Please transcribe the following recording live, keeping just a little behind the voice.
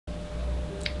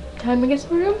Time to get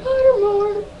started on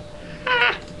Pottermore.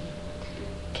 Ah.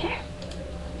 Okay.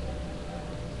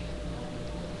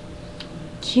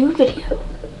 Cue video.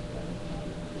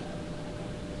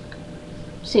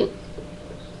 Soon.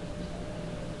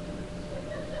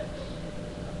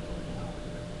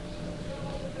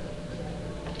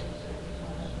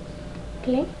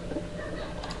 Okay.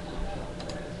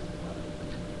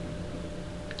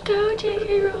 Go,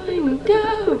 J.K. Rowling,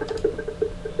 go!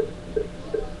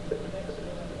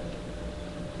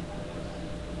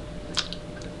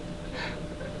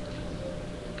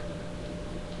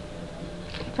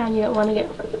 Found you don't want to go.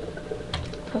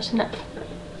 Close enough.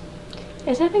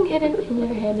 There's nothing hidden in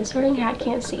your head the sorting hat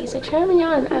can't see, so try me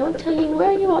on and I will tell you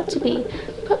where you ought to be.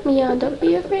 Put me on, don't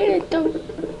be afraid,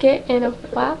 don't get in a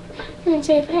flap. You're in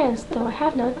safe hands, though I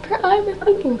have none, for I'm a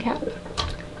thinking cap.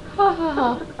 Ha ha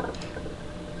ha.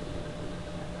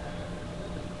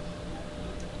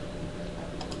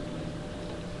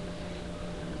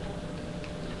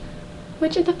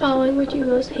 Which of the following would you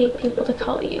most hate people to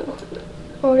call you?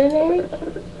 Ordinary,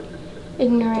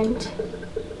 ignorant,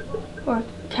 or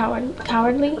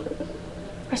cowardly,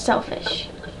 or selfish?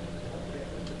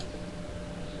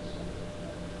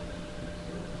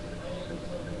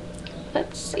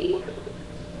 Let's see.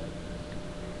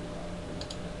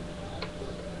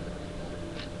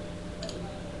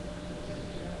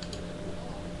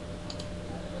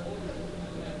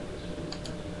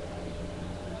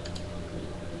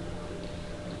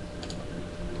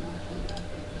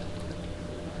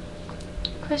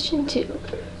 Question 2.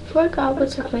 4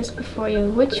 goblets are placed before you.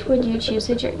 Which would you choose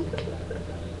to drink?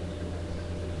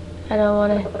 I don't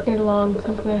want to hear long.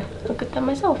 I'm going to look at them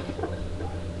myself.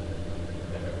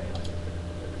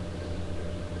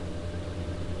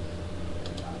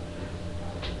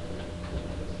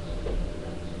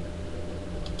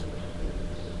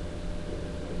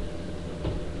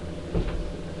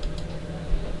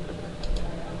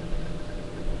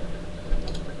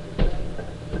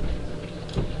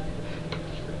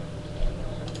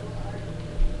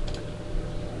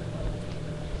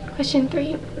 Question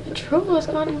 3. A troll has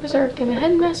gone berserk and the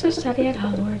headmaster's study at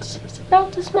Hogwarts is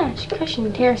about to smash, crush,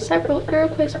 and tear several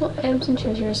irreplaceable items and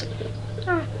treasures.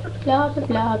 Ah, blah blah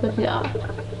blah blah blah.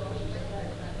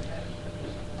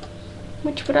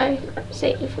 Which would I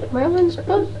save? Merlin's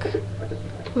book?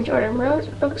 Which order? Merlin's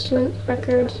book, student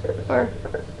records, or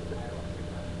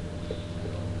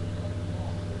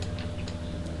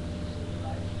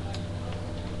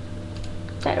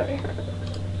that order?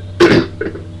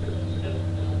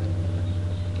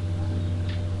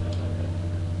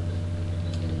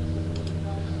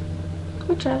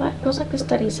 Which I like. Most like to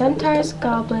study centaurs,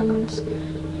 goblins,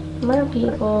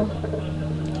 merpeople,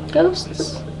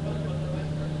 ghosts,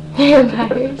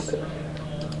 vampires,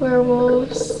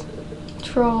 werewolves,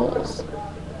 trolls.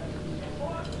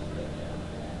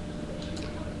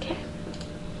 Okay.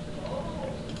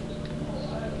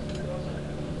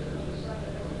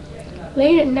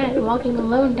 Late at night, walking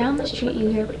alone down the street, you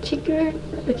hear a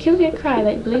peculiar cry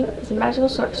that you believe is a magical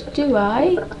source. Do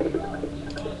I?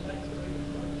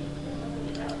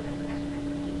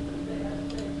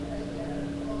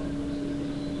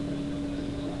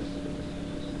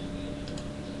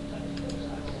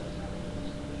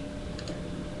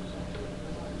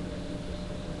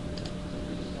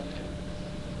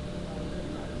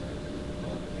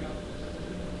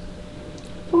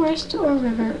 Forest or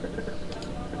river?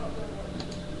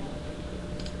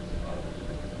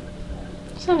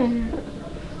 7.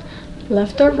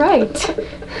 Left or right?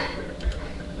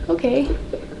 Okay.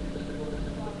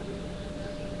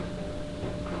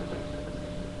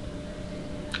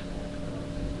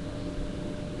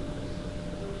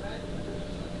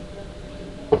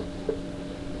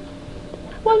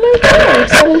 Well, right there.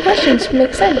 7 questions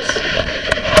make sense.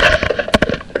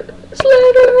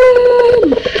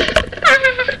 Slytherin!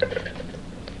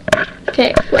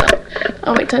 Okay, well,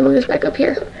 I'll wait till I move this back up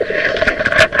here.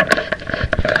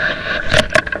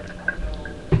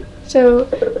 So,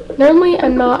 normally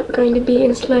I'm not going to be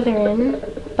in Slytherin,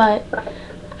 but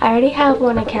I already have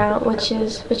one account, which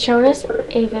is Patronus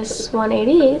Avis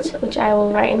 188, which I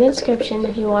will write in the description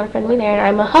if you want to friend me there, and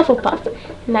I'm a Hufflepuff,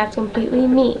 and that's completely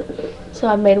me. So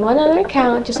I've made one other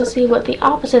account just to see what the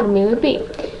opposite of me would be.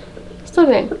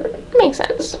 Slytherin. Makes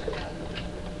sense.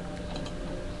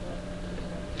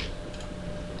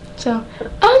 So,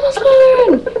 I'm a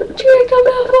Slytherin! Draco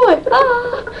Malfoy!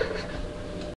 Ah!